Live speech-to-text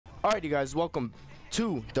Alright, you guys, welcome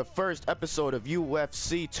to the first episode of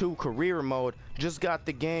UFC 2 Career Mode. Just got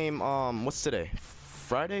the game, what's today?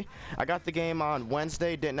 Friday? I got the game on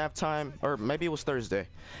Wednesday, didn't have time, or maybe it was Thursday.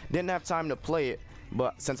 Didn't have time to play it,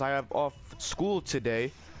 but since I have off school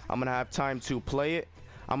today, I'm gonna have time to play it.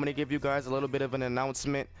 I'm gonna give you guys a little bit of an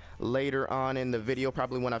announcement later on in the video,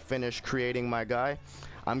 probably when I finish creating my guy.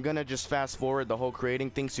 I'm gonna just fast forward the whole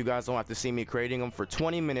creating thing so you guys don't have to see me creating them for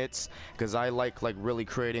 20 minutes because I like really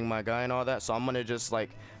creating my guy and all that. So I'm gonna just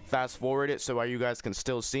like fast forward it so you guys can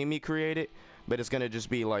still see me create it, but it's gonna just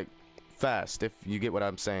be like fast, if you get what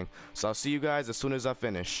I'm saying. So I'll see you guys as soon as I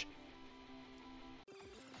finish.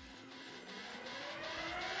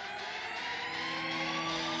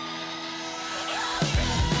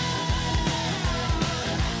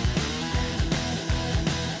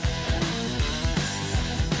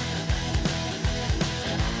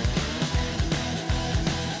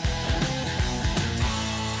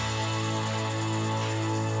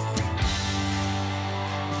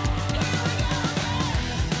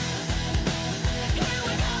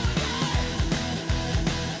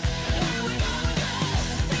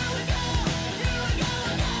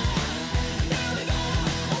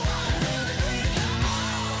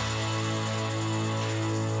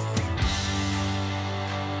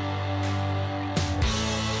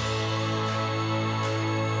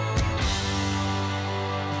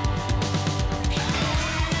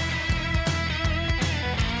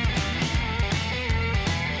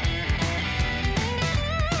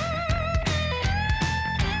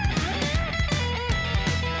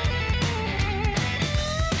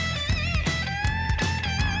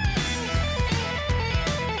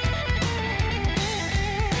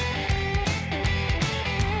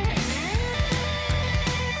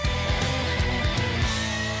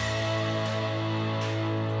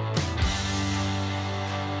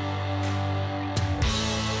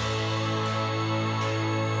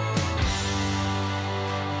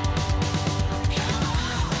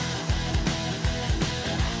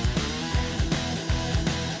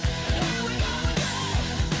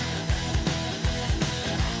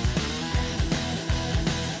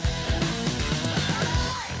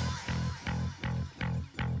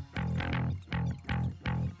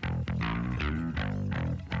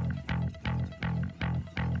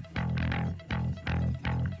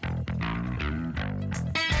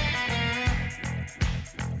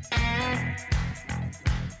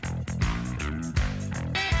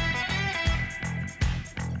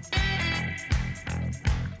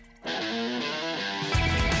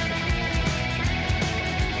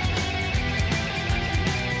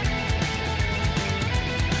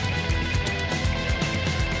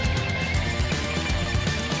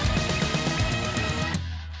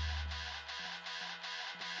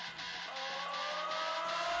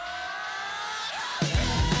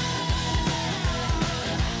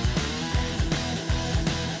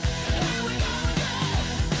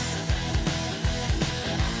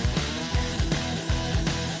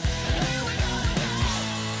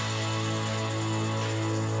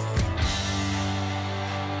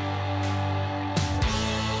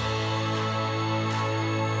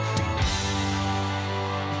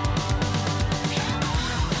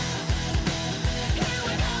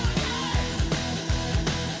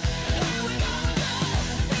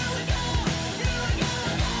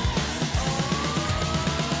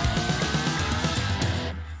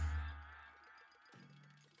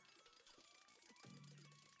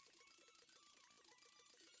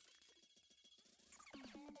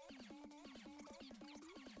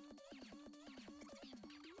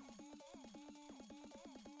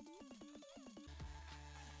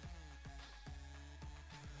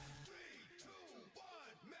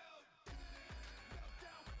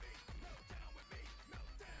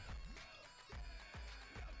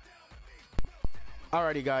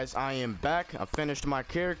 Alrighty guys, I am back. I finished my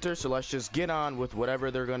character, so let's just get on with whatever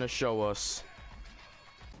they're gonna show us.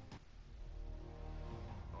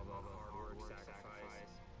 All the hard work, sacrifice,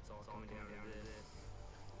 it's all coming down to this.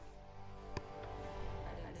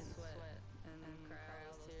 I didn't sweat and then cry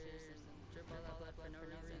all those tears and drip all that blood for no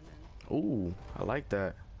reason. Ooh, I like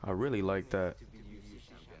that. I really like that.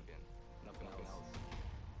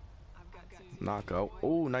 Knockout.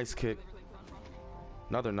 Oh, nice kick.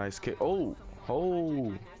 Another nice kick. Oh,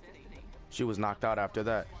 oh. She was knocked out after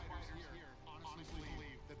that.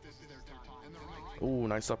 Oh,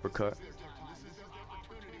 nice uppercut.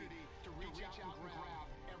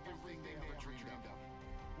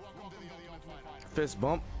 Fist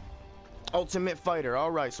bump. Ultimate Fighter.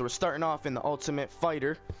 Alright, so we're starting off in the Ultimate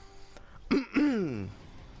Fighter.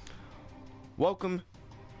 Welcome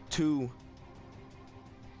to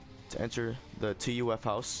enter the TUF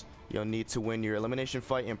house. You'll need to win your elimination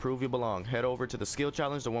fight and prove you belong. Head over to the skill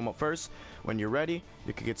challenge to warm up first. When you're ready,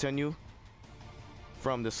 you can continue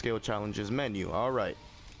from the skill challenges menu. Alright.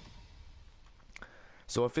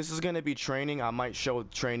 So if this is going to be training, I might show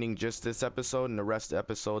training just this episode, and the rest of the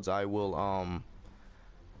episodes I will,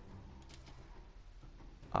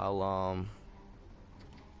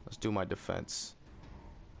 let's do my defense.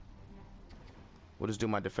 We'll just do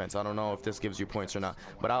my defense. I don't know if this gives you points or not,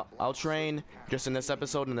 but I'll train just in this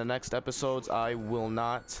episode. In the next episodes, I will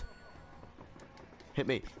not. Hit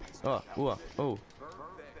me. Oh, oh, oh.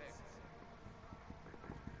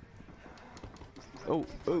 Oh,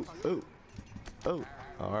 oh, oh, oh.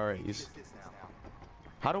 All right.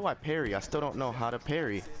 How do I parry? I still don't know how to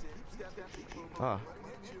parry.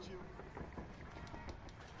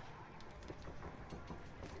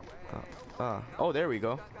 Oh, there we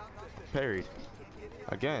go. Parried.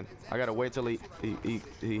 Again, I gotta wait till he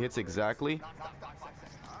hits exactly.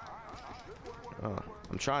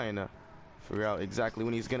 I'm trying to figure out exactly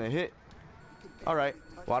when he's gonna hit. All right.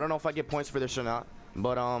 Well, I don't know if I get points for this or not,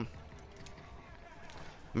 but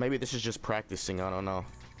maybe this is just practicing. I don't know.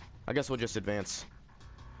 I guess we'll just advance.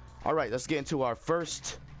 All right, let's get into our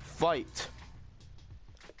first fight.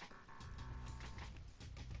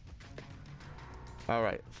 All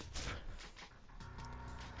right.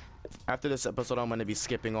 After this episode, I'm gonna be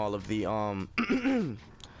skipping all of the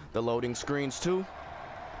the loading screens too.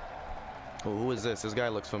 Oh, who is this? This guy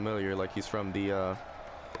looks familiar, like he's from the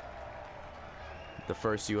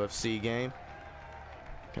first UFC game.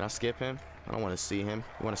 Can I skip him? I don't want to see him.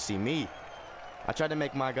 I want to see me. I tried to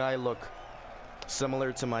make my guy look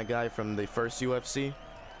similar to my guy from the first UFC,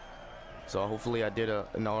 so hopefully I did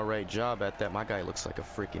an alright job at that. My guy looks like a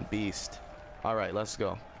freaking beast. Alright, let's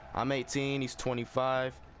go. I'm 18, he's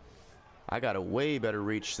 25. I got a way better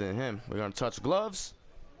reach than him. We're gonna touch gloves.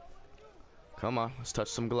 Come on, let's touch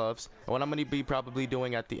some gloves. And what I'm gonna be probably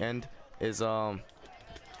doing at the end is hold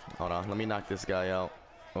on, let me knock this guy out.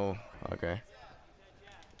 Oh, okay.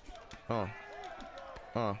 Oh,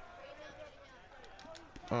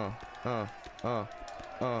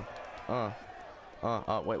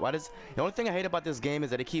 wait, why does the only thing I hate about this game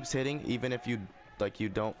is that it keeps hitting even if you you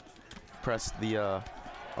don't press the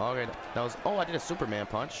okay, that was, oh, I did a Superman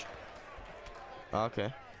punch.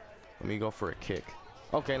 Okay, let me go for a kick.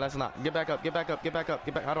 Okay, let's not. Get back up, get back up, get back up,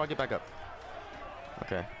 get back. How do I get back up?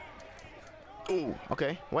 Okay. Ooh,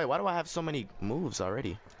 okay. Wait, why do I have so many moves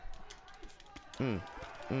already?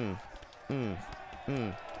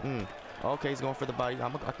 Okay, he's going for the body. I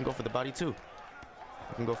can go for the body too.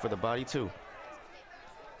 I can go for the body too.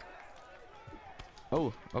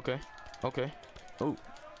 Oh, okay. Okay. Oh,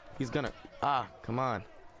 he's gonna. Ah, come on.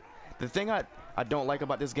 The thing I don't like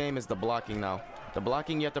about this game is the blocking now. The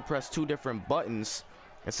blocking, you have to press 2 different buttons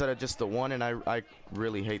instead of just the one, and I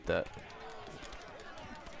really hate that.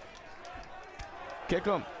 Kick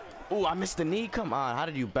him. Ooh, I missed the knee. Come on. How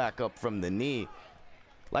did you back up from the knee?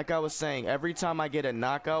 Like I was saying, every time I get a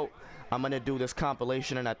knockout, I'm going to do this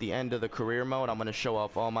compilation, and at the end of the career mode, I'm going to show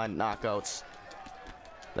off all my knockouts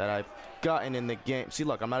that I've gotten in the game. See,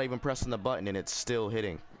 look, I'm not even pressing the button, and it's still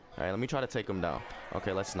hitting. All right, let me try to take him down.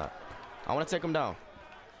 Okay, let's not. I want to take him down.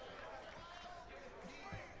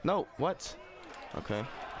 No, what? Okay.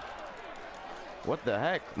 What the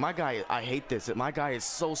heck? My guy, I hate this. My guy is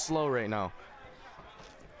so slow right now.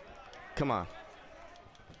 Come on.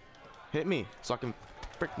 Hit me so I can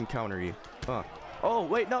freaking counter you. Oh,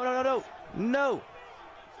 wait, no, no, no, no. No.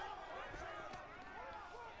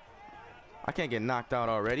 I can't get knocked out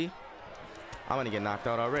already. I'm gonna get knocked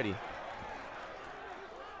out already.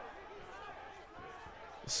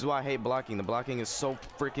 This is why I hate blocking. The blocking is so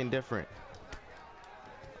freaking different.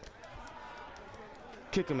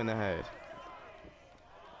 Kick him in the head.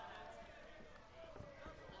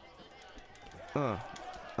 Oh,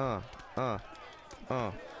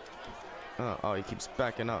 he keeps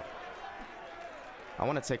backing up. I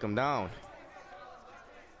want to take him down.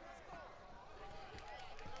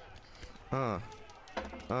 Oh,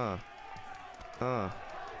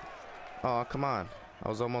 come on. I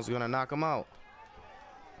was almost gonna knock him out.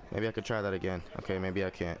 Maybe I could try that again. Okay, maybe I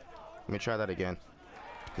can't. Let me try that again.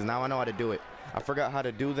 Because now I know how to do it. I forgot how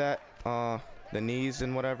to do that. The knees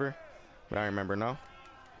and whatever. But I remember now.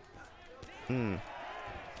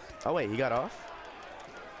 Oh, wait, he got off?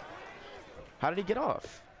 How did he get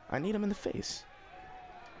off? I need him in the face.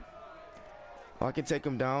 Oh, I can take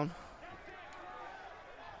him down.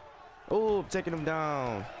 Oh, I'm taking him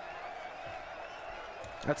down.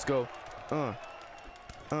 Let's go. Oh,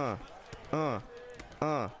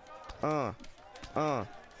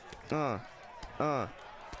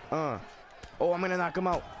 I'm gonna knock him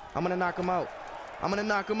out. I'm gonna knock him out. I'm gonna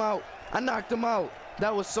knock him out. I knocked him out.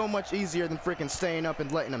 That was so much easier than freaking staying up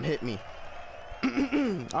and letting him hit me.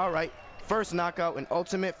 All right, first knockout in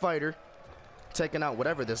Ultimate Fighter, taking out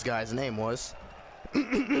whatever this guy's name was.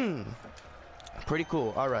 Pretty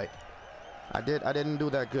cool. All right, I didn't do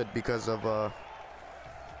that good because of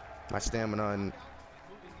my stamina and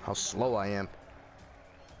how slow I am.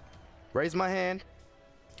 Raise my hand.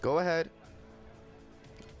 Go ahead.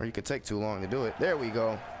 Or you could take too long to do it. There we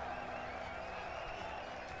go.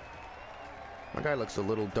 My guy looks a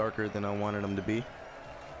little darker than I wanted him to be.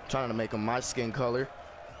 Trying to make him my skin color.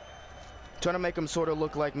 Trying to make him sort of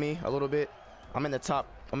look like me a little bit. I'm in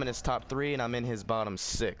his top 3 and I'm in his bottom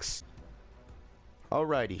 6.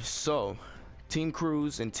 Alrighty, so Team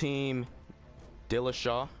Cruz and Team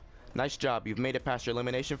Dillashaw. Nice job. You've made it past your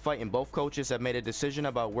elimination fight, and both coaches have made a decision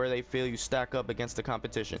about where they feel you stack up against the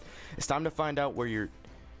competition. It's time to find out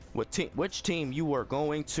which team you are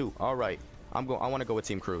going to. All right, I want to go with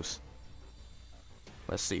Team Cruz.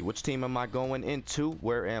 Let's see, which team am I going into?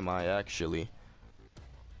 Where am I actually?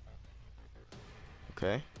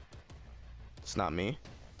 Okay, it's not me.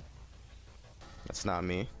 That's not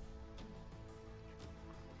me.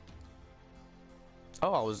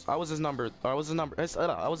 Oh, I was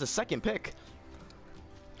the second pick.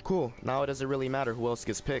 Cool. Now it doesn't really matter who else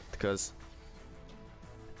gets picked because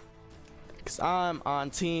I'm on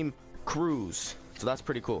Team Cruz. So that's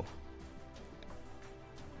pretty cool.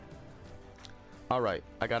 All right,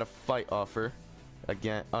 I got a fight offer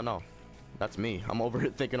again. Oh no, that's me. I'm over here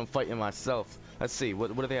thinking I'm fighting myself. Let's see.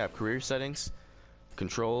 What do they have? Career settings,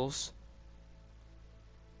 controls.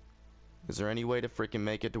 Is there any way to freaking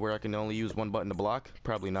make it to where I can only use one button to block?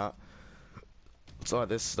 Probably not. What's all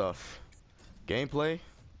this stuff? Gameplay?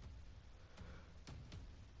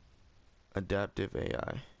 Adaptive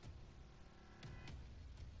AI.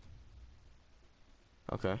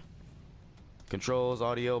 Okay. Controls,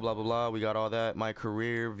 audio, blah, blah, blah. We got all that. My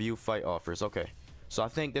career, view, fight offers. Okay. So I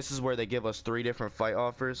think this is where they give us 3 different fight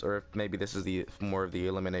offers, or if maybe this is the more of the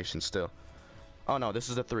elimination still. Oh no, this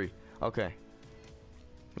is the 3. Okay.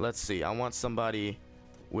 Let's see. I want somebody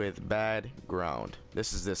with bad ground.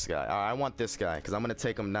 This is this guy. I want this guy because I'm gonna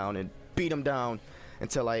take him down and beat him down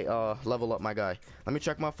until I level up my guy. Let me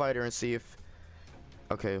check my fighter and see if.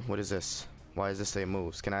 Okay, what is this? Why does this say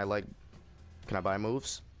moves? Can I buy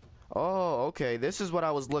moves? Oh, okay. This is what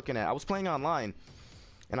I was looking at. I was playing online,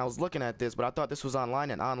 and I was looking at this, but I thought this was online,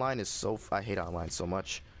 and online is so. I hate online so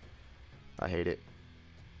much. I hate it.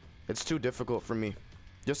 It's too difficult for me.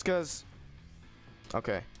 Just cause.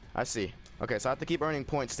 Okay, I see. Okay, so I have to keep earning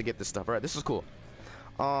points to get this stuff. All right, this is cool.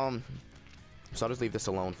 So I'll just leave this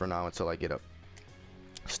alone for now until I get up.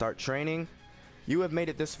 Start training. You have made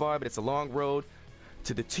it this far, but it's a long road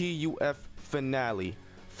to the TUF finale.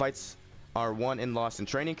 Fights are won and lost in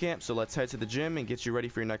training camp, so let's head to the gym and get you ready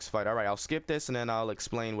for your next fight. All right, I'll skip this and then I'll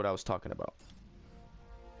explain what I was talking about.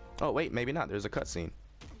 Oh wait, maybe not. There's a cutscene.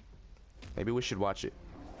 Maybe we should watch it.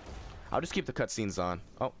 I'll just keep the cutscenes on.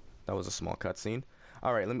 Oh, that was a small cutscene.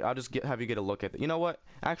 All right, I'll just have you get a look at it. You know what?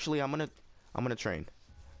 Actually, I'm gonna train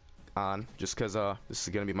on just because this is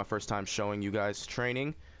gonna be my first time showing you guys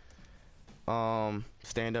training.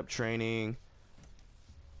 Stand-up training.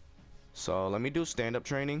 So let me do stand-up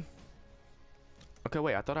training. Okay,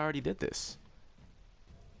 wait. I thought I already did this.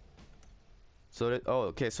 So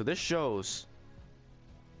okay. So this shows.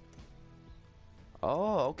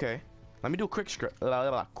 Oh, okay. Let me do a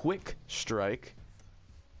quick strike.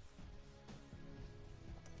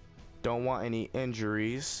 Don't want any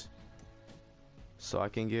injuries, so I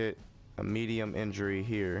can get a medium injury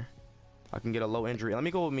here. I can get a low injury. Let me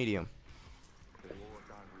go with medium.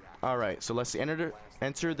 All right, so let's see.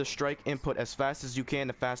 Enter the strike input as fast as you can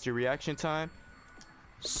to faster reaction time.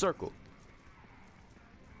 Circle.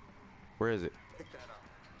 Where is it?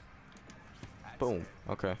 Boom.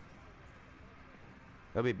 Okay.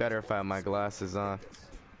 It'll be better if I have my glasses on.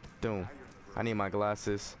 Doom. I need my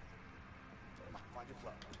glasses.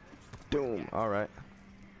 Doom. All right.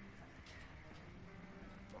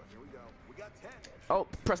 Oh,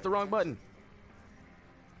 press the wrong button.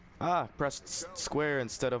 Ah, pressed square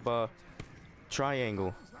instead of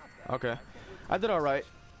triangle. Okay. I did all right.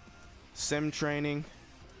 Sim training.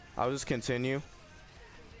 I'll just continue.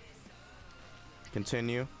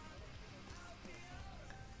 Continue.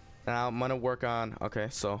 Now I'm gonna work on. Okay,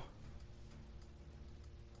 so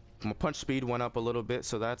my punch speed went up a little bit,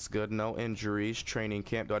 so that's good. No injuries. Training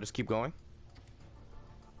camp. Do I just keep going?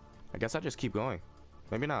 I guess I just keep going.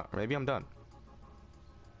 Maybe not. Or maybe I'm done.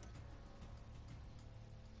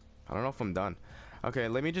 I don't know if I'm done. Okay,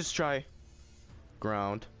 let me just try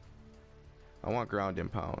ground. I want ground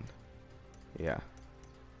and pound. Yeah.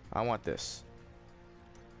 I want this.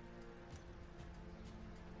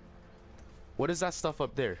 What is that stuff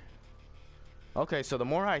up there? Okay, so the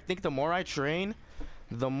more I train,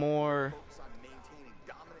 the more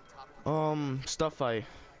stuff I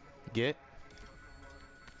get.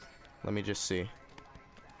 Let me just see.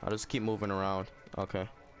 I'll just keep moving around. Okay.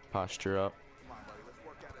 Posture up.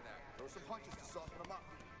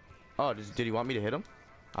 Oh, did he want me to hit him?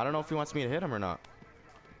 I don't know if he wants me to hit him or not.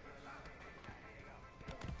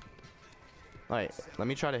 Alright, let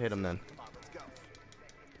me try to hit him then.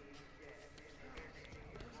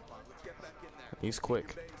 He's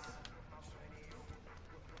quick.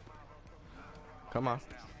 Come on.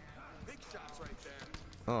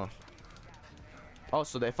 Oh. Oh,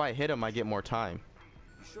 so that if I hit him, I get more time.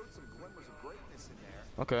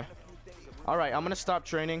 Okay. Alright, I'm gonna stop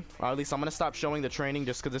training. Or at least I'm gonna stop showing the training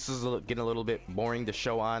just because this is getting a little bit boring to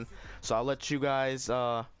show on. So I'll let you guys,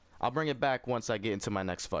 I'll bring it back once I get into my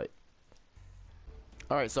next fight.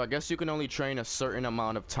 Alright, so I guess you can only train a certain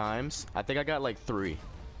amount of times. I think I got like three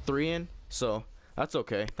in, so that's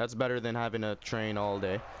okay. That's better than having to train all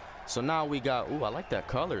day. So now we got, ooh, I like that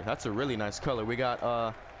color. That's a really nice color. We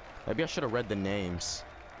got, maybe I should have read the names.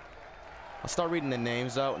 I'll start reading the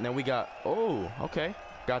names out, and then we got, oh, okay.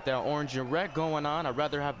 Got that orange and red going on. I'd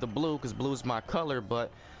rather have the blue because blue's my color,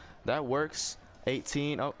 but that works.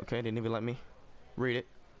 18. Oh, okay, didn't even let me read it.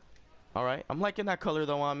 All right, I'm liking that color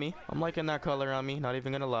though on me. I'm liking that color on me, not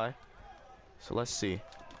even gonna lie. So let's see.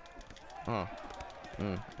 I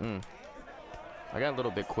got a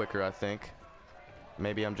little bit quicker, I think.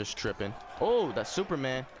 Maybe I'm just tripping. Oh, that's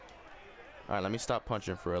Superman. All right, let me stop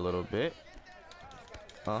punching for a little bit.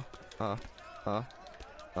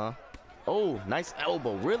 Oh, nice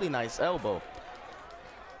elbow. Really nice elbow.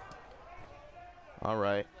 All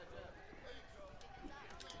right.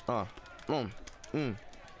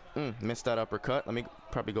 Missed that uppercut. Let me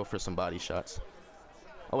probably go for some body shots.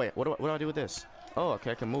 Oh, wait. What do I do with this? Oh,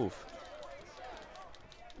 okay. I can move.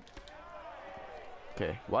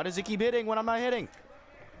 Okay. Why does he keep hitting when I'm not hitting?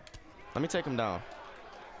 Let me take him down.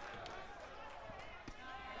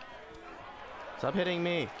 Stop hitting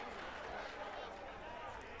me.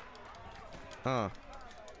 I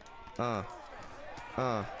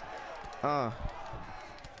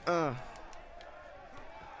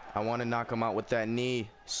want to knock him out with that knee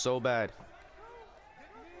so bad.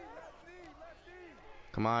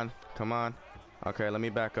 Come on, come on. Okay, let me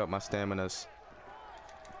back up. My stamina's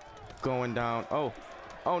going down. Oh,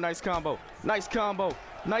 oh, nice combo. Nice combo.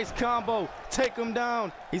 Nice combo. Take him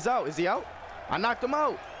down. He's out. Is he out? I knocked him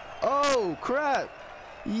out. Oh, crap.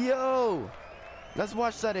 Yo. Let's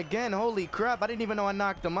watch that again. Holy crap. I didn't even know I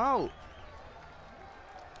knocked him out.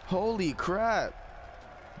 Holy crap.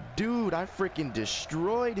 Dude, I freaking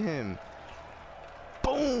destroyed him.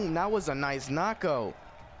 Boom. That was a nice knockout.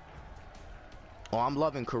 Oh, I'm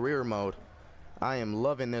loving career mode. I am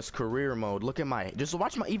loving this career mode. Look at my, just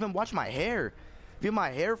watch my, even watch my hair. Feel my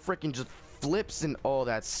hair freaking just flips and oh,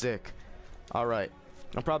 that's sick. All right.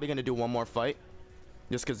 I'm probably going to do one more fight.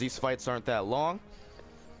 Just because these fights aren't that long.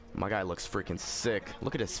 My guy looks freaking sick.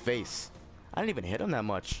 Look at his face. I didn't even hit him that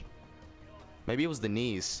much. Maybe it was the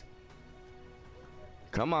knees.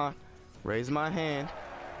 Come on. Raise my hand.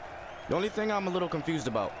 The only thing I'm a little confused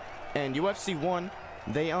about. And UFC 1,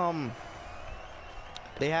 they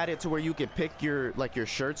had it to where you could pick your, like, your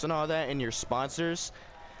shirts and all that and your sponsors.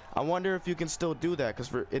 I wonder if you can still do that.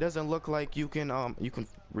 Because it doesn't look like you can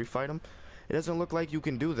refight them. It doesn't look like you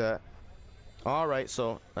can do that. Alright,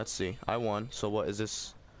 so let's see. I won. So what is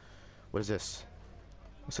this? What is this?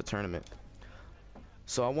 It's a tournament.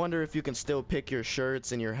 So I wonder if you can still pick your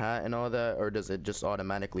shirts and your hat and all that, or does it just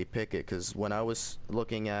automatically pick it? Because when I was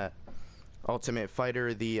looking at Ultimate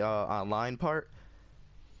Fighter, the online part,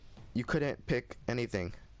 you couldn't pick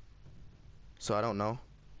anything. So I don't know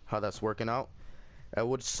how that's working out. It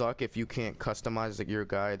would suck if you can't customize your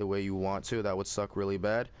guy the way you want to. That would suck really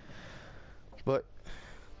bad. But,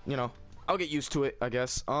 you know, I'll get used to it, I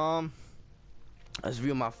guess. Let's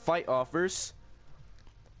view my fight offers.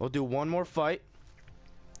 We'll do one more fight.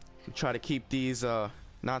 Try to keep these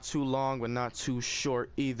not too long, but not too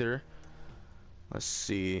short either. Let's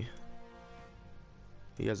see.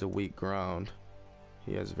 He has a weak ground.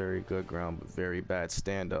 He has very good ground, but very bad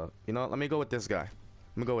stand-up. You know what? Let me go with this guy.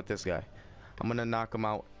 Let me go with this guy. I'm going to knock him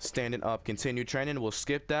out standing up. Continue training. We'll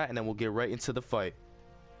skip that, and then we'll get right into the fight.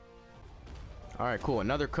 Alright, cool.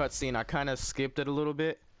 Another cutscene. I kind of skipped it a little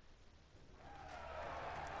bit.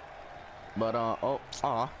 But,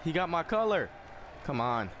 he got my color. Come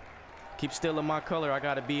on. Keep stealing my color. I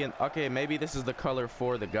got to be in. Okay, maybe this is the color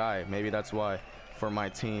for the guy. Maybe that's why. For my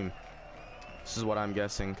team. This is what I'm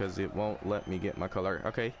guessing, because it won't let me get my color.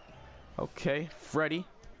 Okay. Okay, Freddy.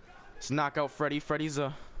 Let's knock out Freddy. Freddy's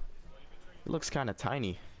a He looks kind of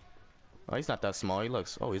tiny. Oh, he's not that small. He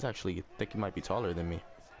looks... Oh, he's actually... I think he might be taller than me.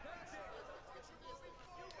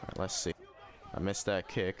 Alright, let's see. I missed that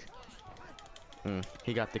kick.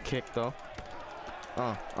 He got the kick, though.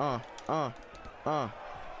 Oh,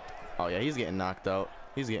 yeah, he's getting knocked out.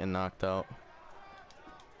 He's getting knocked out.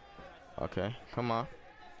 Okay, come on.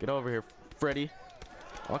 Get over here, Freddy.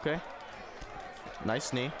 Okay.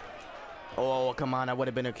 Nice knee. Oh, come on. That would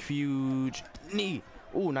have been a huge knee.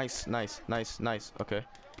 Ooh, nice, nice, nice, nice. Okay.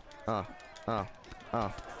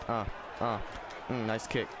 Nice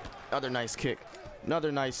kick. Other nice kick.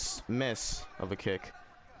 Another nice miss of a kick.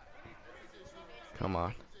 Come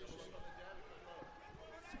on.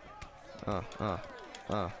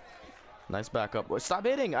 Nice backup. Stop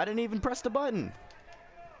hitting. I didn't even press the button.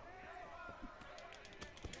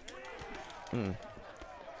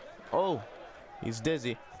 Oh, he's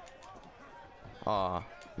dizzy. Aw,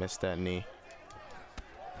 missed that knee.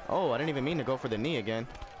 Oh, I didn't even mean to go for the knee again.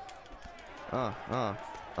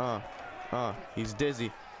 He's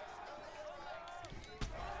dizzy.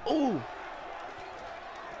 Ooh!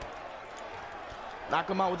 Knock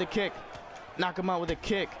him out with a kick. Knock him out with a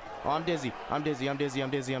kick. Oh, I'm dizzy. I'm dizzy. I'm dizzy. I'm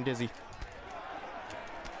dizzy. I'm dizzy.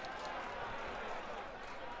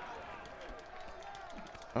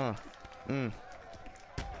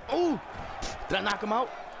 Ooh! Did I knock him out?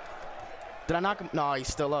 Did I knock him? No, he's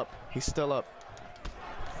still up. He's still up.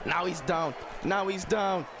 Now he's down. Now he's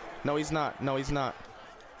down. No, he's not. No, he's not.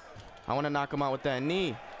 I want to knock him out with that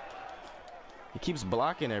knee. He keeps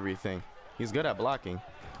blocking everything. He's good at blocking.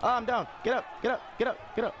 Oh, I'm down. Get up. Get up. Get up.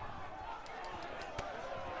 Get up.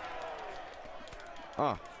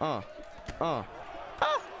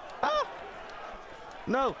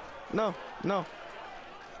 No. No. No.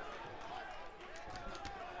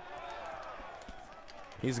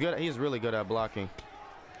 He's good. He's really good at blocking.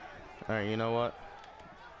 All right, you know what?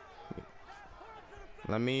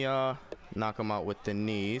 Let me knock him out with the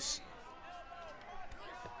knees.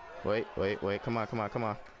 Wait. Come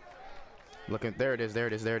on. Looking. There it is. There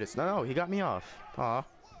it is. There it is. No, he got me off. Aw.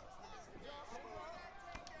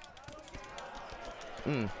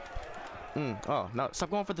 Oh, no.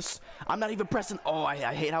 Stop going for this. I'm not even pressing. Oh, I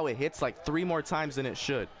hate how it hits like 3 more times than it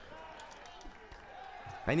should.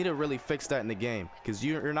 I need to really fix that in the game, because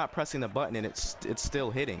you're not pressing the button and it's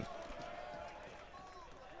still hitting.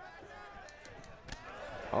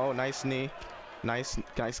 Oh, nice knee. Nice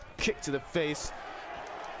kick to the face.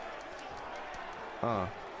 Come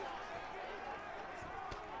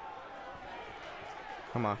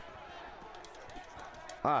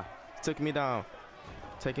on. Taking me down.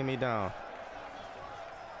 Taking me down.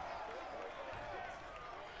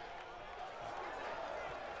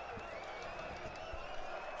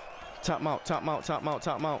 Top mount, top mount, top mount,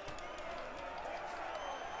 top mount.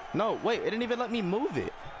 No, wait, it didn't even let me move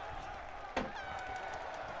it.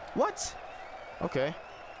 What? Okay.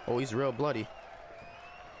 Oh, he's real bloody.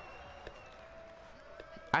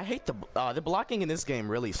 I hate the blocking in this game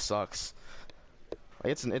really sucks.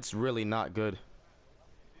 It's really not good.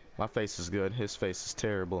 My face is good. His face is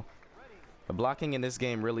terrible. The blocking in this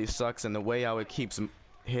game really sucks, and the way how it keeps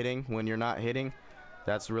hitting when you're not hitting,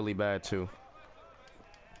 that's really bad too.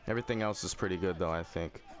 Everything else is pretty good though, I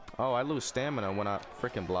think. Oh, I lose stamina when I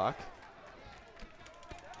freaking block.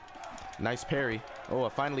 Nice parry. Oh, I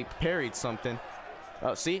finally parried something.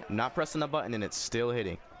 Oh, see? I'm not pressing the button and it's still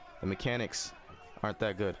hitting. The mechanics aren't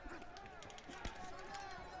that good.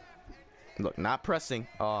 Look, not pressing.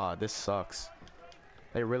 Oh, this sucks.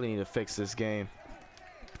 They really need to fix this game.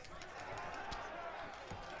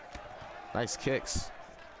 Nice kicks.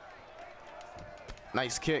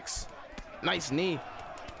 Nice kicks. Nice knee.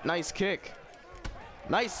 Nice kick.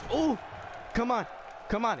 Nice. Ooh. Come on.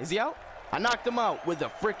 Come on. Is he out? I knocked him out with a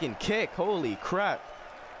freaking kick. Holy crap.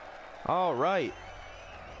 All right.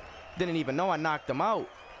 Didn't even know I knocked him out.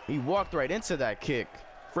 He walked right into that kick.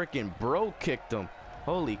 Freaking bro kicked him.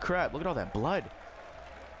 Holy crap. Look at all that blood.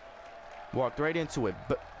 Walked right into it.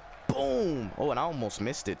 But boom. Oh, and I almost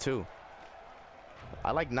missed it too.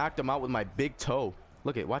 I like knocked him out with my big toe.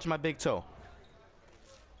 Look at, watch my big toe.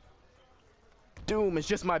 Doom, it's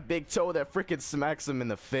just my big toe that freaking smacks him in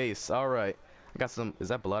the face. All right. I got some, is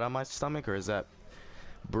that blood on my stomach or is that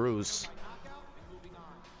bruise?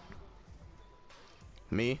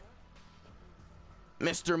 Me?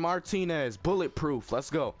 Mr. Martinez, bulletproof. Let's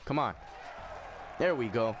go. Come on. There we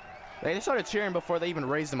go. They started cheering before they even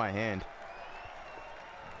raised my hand.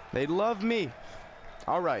 They love me.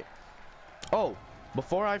 All right. Oh,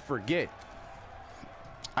 before I forget.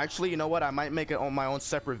 Actually, you know what? I might make it on my own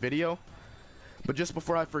separate video. But just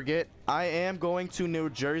before I forget, I am going to New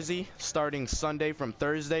Jersey starting Sunday from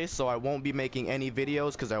Thursday, so I won't be making any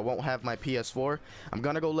videos because I won't have my PS4. I'm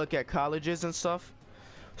gonna go look at colleges and stuff.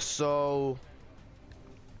 So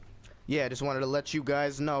yeah, just wanted to let you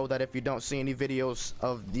guys know that if you don't see any videos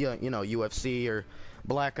of the UFC or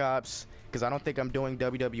Black Ops, because I don't think I'm doing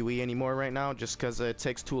WWE anymore right now, just because it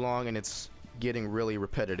takes too long and it's getting really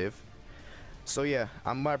repetitive. So yeah,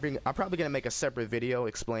 I'm probably gonna make a separate video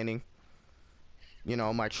explaining, you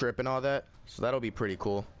know, my trip and all that. So that'll be pretty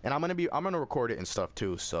cool, and I'm gonna record it and stuff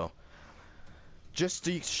too. So just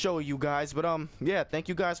to show you guys. But yeah, thank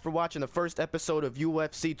you guys for watching the first episode of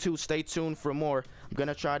UFC 2. Stay tuned for more. I'm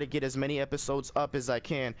gonna try to get as many episodes up as I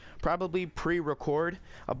can, probably pre-record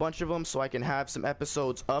a bunch of them so I can have some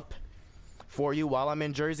episodes up for you while I'm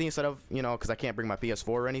in Jersey, instead of, you know, because I can't bring my PS4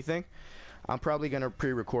 or anything. I'm probably gonna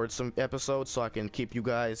pre-record some episodes so I can keep you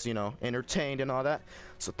guys, you know, entertained and all that.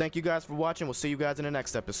 So thank you guys for watching. We'll see you guys in the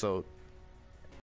next episode.